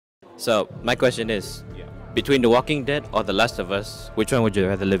So my question is, Yeah. between The Walking Dead or The Last of Us, which one would you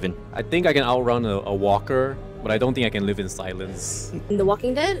rather live in? I think I can outrun a walker, but I don't think I can live in silence. In The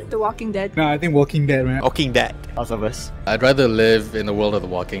Walking Dead? The Walking Dead. No, I think Walking Dead, man. Walking Dead. Last of Us. I'd rather live in the world of The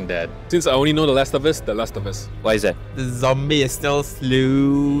Walking Dead. Since I only know The Last of Us, The Last of Us. Why is that? The zombie is still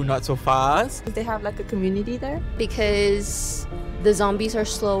slow, not so fast. They have like a community there. Because the zombies are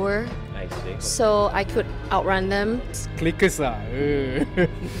slower, I see. so I could outrun them. Clickers are.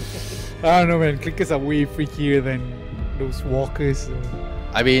 I don't know, man. Clickers are way freakier than those walkers.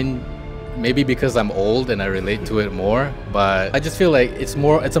 I mean, maybe because I'm old and I relate to it more, but I just feel like it's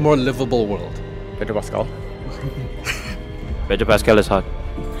a more livable world. Pedro Pascal. Pedro Pascal is hot.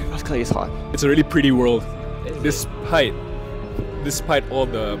 Pascal is hot. It's a really pretty world. Despite all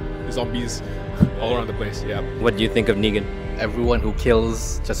the zombies all around the place. Yeah. What do you think of Negan? Everyone who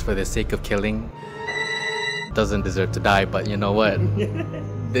kills just for the sake of killing doesn't deserve to die, but you know what?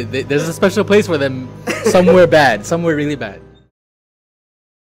 There's a special place for them somewhere bad, somewhere really bad.